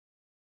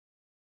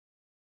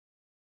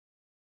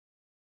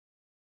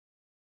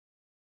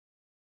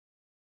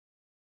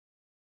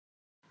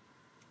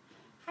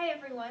Hi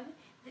everyone,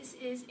 this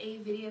is a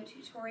video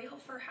tutorial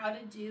for how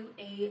to do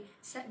a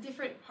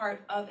different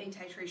part of a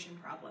titration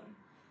problem.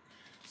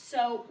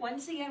 So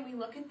once again, we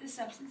look at the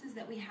substances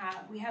that we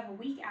have. We have a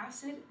weak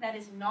acid that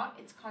is not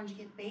its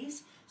conjugate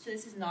base, so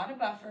this is not a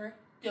buffer.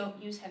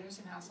 Don't use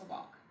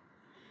Henderson-Hasselbalch.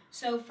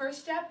 So first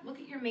step, look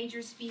at your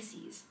major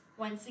species.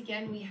 Once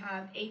again, we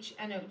have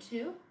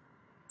HNO2.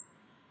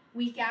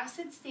 Weak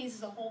acid stays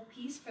as a whole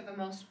piece for the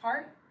most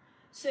part.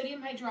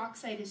 Sodium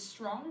hydroxide is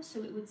strong,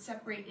 so it would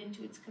separate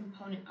into its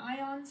component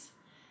ions.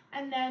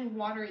 And then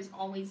water is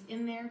always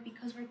in there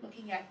because we're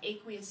looking at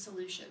aqueous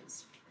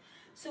solutions.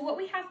 So what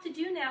we have to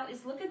do now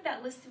is look at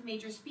that list of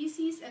major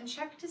species and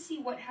check to see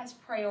what has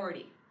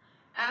priority.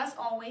 As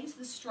always,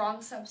 the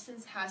strong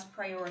substance has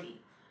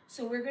priority.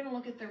 So we're going to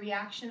look at the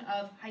reaction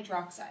of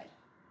hydroxide.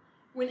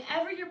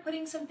 Whenever you're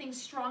putting something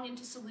strong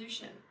into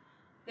solution,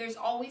 there's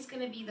always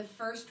going to be the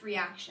first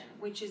reaction,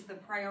 which is the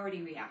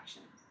priority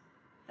reaction.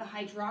 The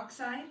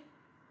hydroxide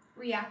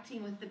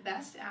reacting with the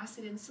best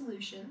acid in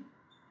solution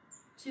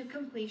to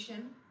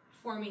completion,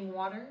 forming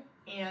water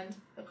and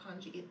the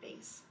conjugate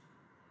base.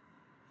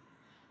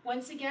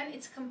 Once again,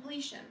 it's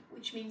completion,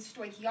 which means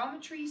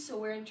stoichiometry, so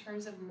we're in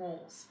terms of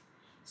moles.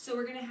 So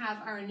we're going to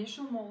have our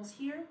initial moles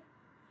here,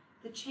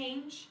 the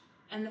change,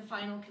 and the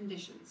final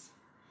conditions.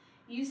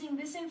 Using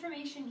this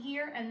information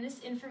here and this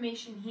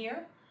information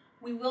here,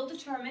 we will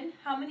determine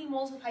how many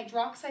moles of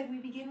hydroxide we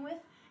begin with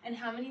and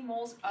how many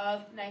moles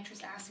of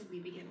nitrous acid we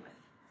begin with.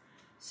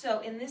 So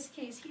in this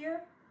case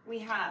here, we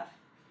have,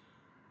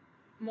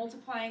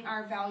 multiplying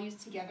our values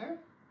together,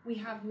 we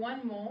have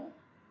 1 mole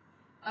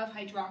of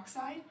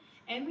hydroxide,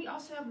 and we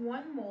also have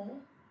 1 mole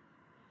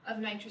of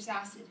nitrous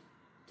acid.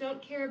 Don't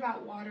care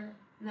about water,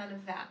 none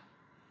of that.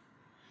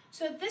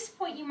 So at this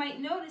point, you might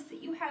notice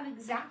that you have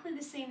exactly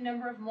the same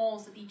number of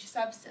moles of each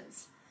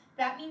substance.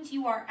 That means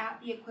you are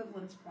at the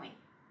equivalence point.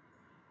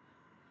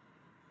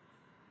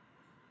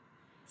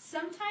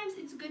 Sometimes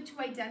it's good to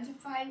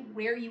identify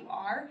where you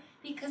are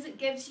because it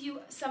gives you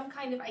some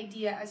kind of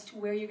idea as to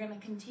where you're going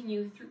to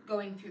continue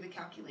going through the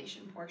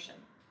calculation portion.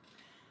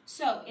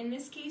 So in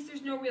this case,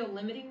 there's no real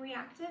limiting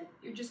reactant.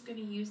 You're just going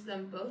to use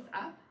them both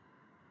up,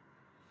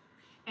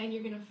 and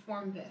you're going to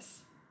form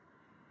this.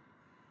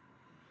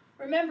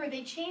 Remember,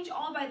 they change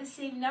all by the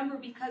same number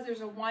because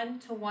there's a 1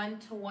 to 1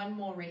 to 1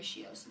 mole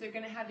ratio, so they're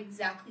going to have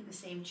exactly the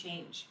same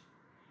change.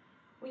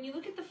 When you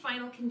look at the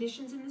final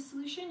conditions in the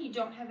solution, you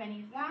don't have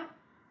any of that.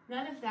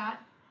 None of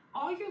that.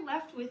 All you're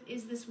left with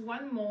is this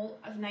 1 mole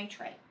of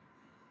nitrite.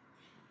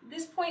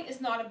 This point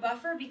is not a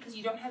buffer because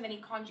you don't have any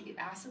conjugate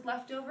acid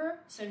left over,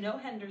 so no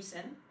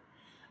Henderson.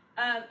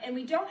 And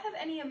we don't have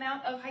any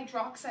amount of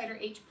hydroxide or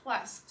H+,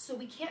 so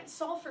we can't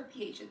solve for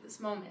pH at this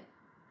moment.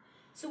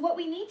 So what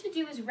we need to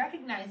do is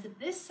recognize that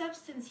this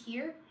substance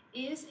here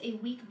is a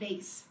weak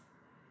base.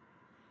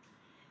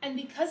 And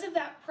because of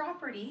that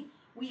property,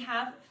 we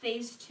have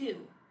phase 2,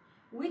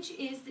 which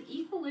is the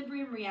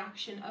equilibrium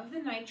reaction of the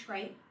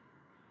nitrite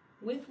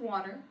with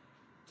water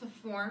to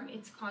form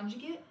its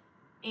conjugate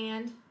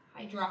and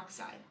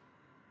hydroxide.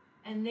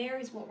 And there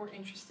is what we're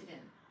interested in.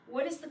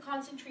 What is the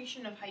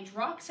concentration of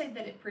hydroxide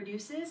that it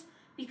produces?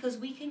 Because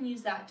we can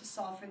use that to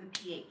solve for the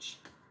pH.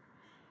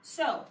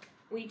 So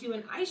we do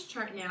an ice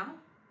chart now,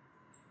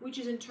 which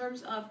is in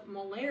terms of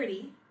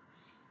molarity,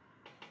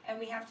 and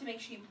we have to make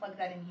sure you plug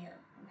that in here,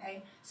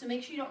 okay? So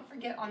make sure you don't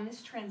forget on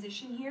this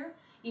transition here,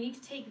 you need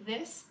to take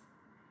this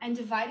and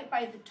divide it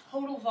by the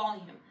total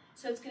volume.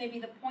 So it's going to be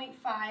the 0.5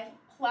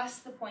 plus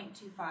the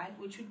 0.25,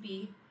 which would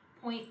be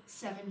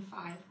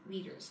 0.75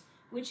 liters,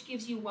 which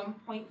gives you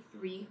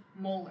 1.3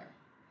 molar.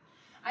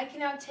 I can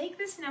now take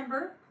this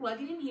number,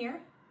 plug it in here,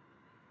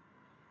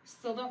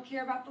 still don't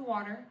care about the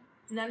water,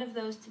 none of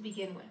those to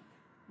begin with.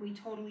 We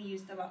totally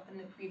used them up in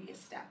the previous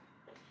step.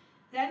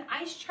 Then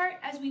ice chart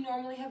as we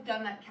normally have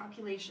done that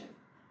calculation.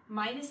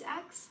 Minus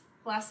x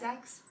plus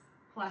x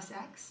plus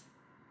x.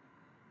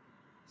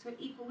 So at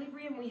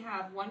equilibrium we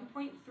have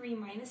 1.3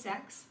 minus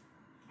x,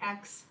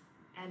 x,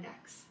 and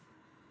x.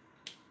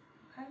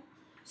 Okay?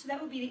 So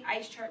that would be the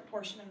ice chart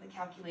portion of the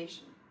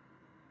calculation.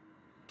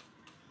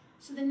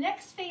 So the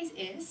next phase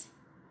is,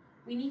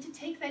 we need to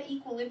take that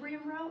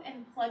equilibrium row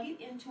and plug it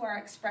into our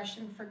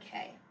expression for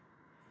K.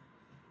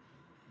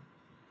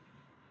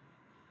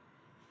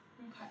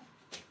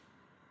 Okay.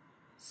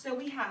 So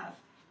we have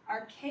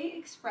our K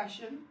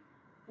expression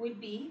would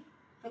be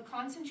the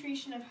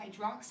concentration of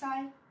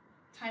hydroxide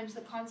times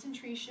the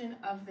concentration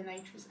of the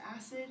nitrous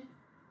acid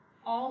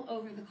all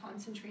over the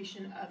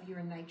concentration of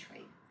your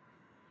nitrate.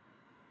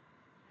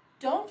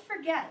 Don't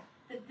forget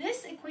that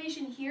this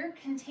equation here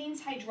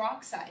contains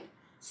hydroxide,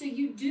 so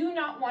you do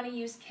not want to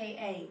use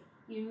Ka.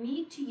 You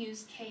need to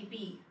use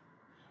Kb,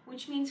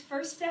 which means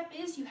first step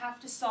is you have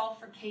to solve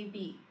for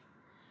Kb.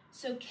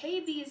 So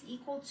Kb is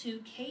equal to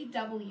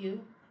Kw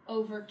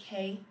over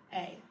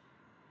Ka.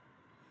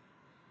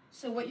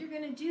 So what you're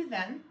going to do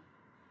then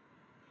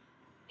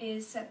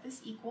is set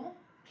this equal.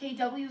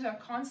 Kw is our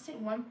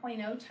constant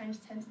 1.0 times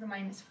 10 to the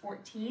minus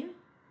 14.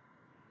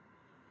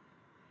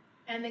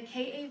 And the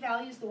Ka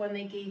value is the one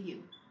they gave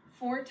you,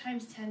 4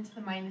 times 10 to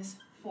the minus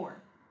 4.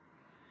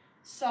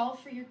 solve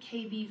for your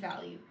Kb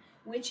value,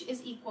 which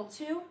is equal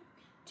to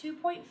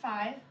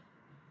 2.5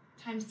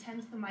 times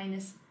 10 to the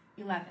minus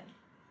 11.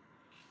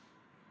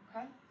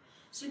 Okay?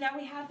 So now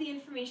we have the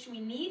information we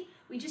need.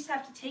 We just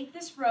have to take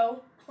this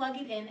row, plug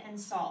it in, and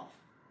solve.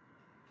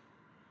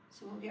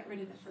 So we'll get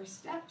rid of the first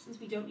step since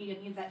we don't need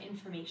any of that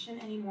information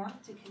anymore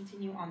to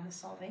continue on the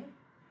solving.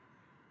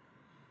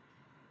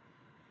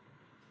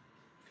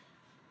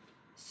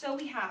 So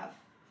we have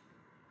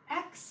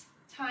x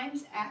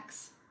times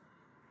x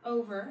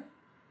over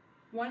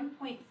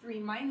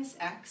 1.3 minus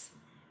x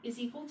is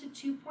equal to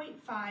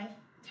 2.5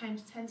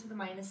 times 10 to the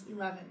minus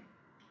 11.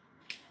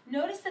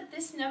 Notice that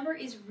this number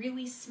is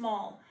really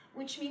small,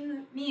 which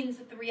means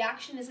that the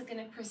reaction isn't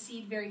going to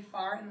proceed very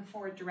far in the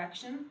forward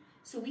direction,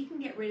 so we can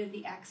get rid of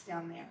the x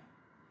down there.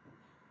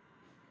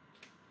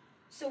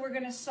 So we're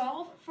going to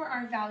solve for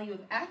our value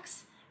of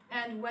x,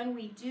 and when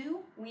we do,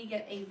 we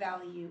get a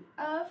value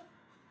of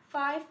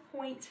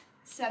 5.7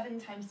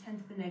 times 10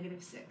 to the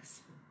negative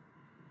 6.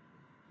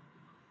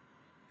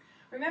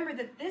 Remember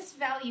that this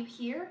value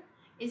here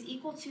is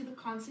equal to the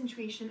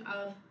concentration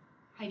of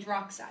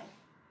hydroxide.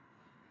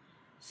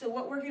 So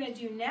what we're going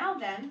to do now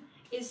then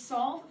is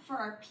solve for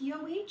our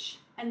POH,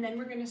 and then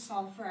we're going to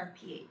solve for our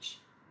pH.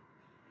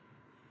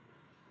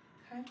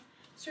 Okay?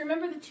 So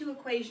remember the two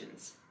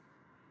equations.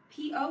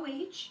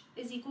 POH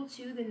is equal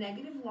to the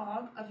negative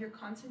log of your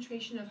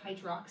concentration of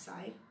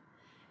hydroxide,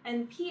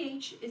 and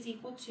pH is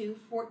equal to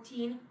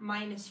 14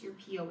 minus your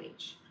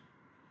POH.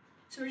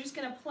 So we're just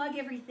going to plug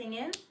everything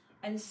in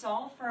and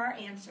solve for our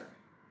answer.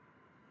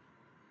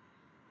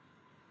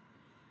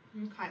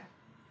 Okay.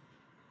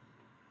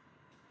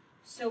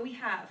 So we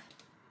have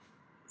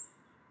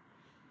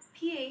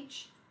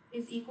pH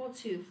is equal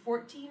to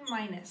 14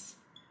 minus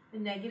the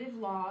negative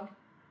log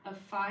of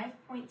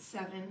 5.7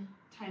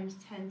 times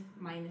 10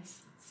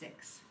 minus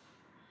 6.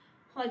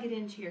 Plug it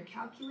into your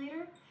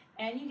calculator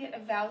and you get a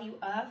value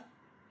of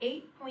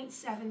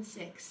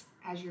 8.76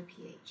 as your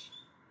pH.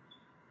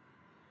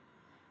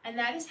 And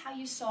that is how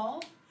you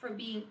solve for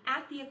being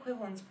at the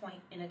equivalence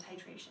point in a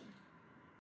titration.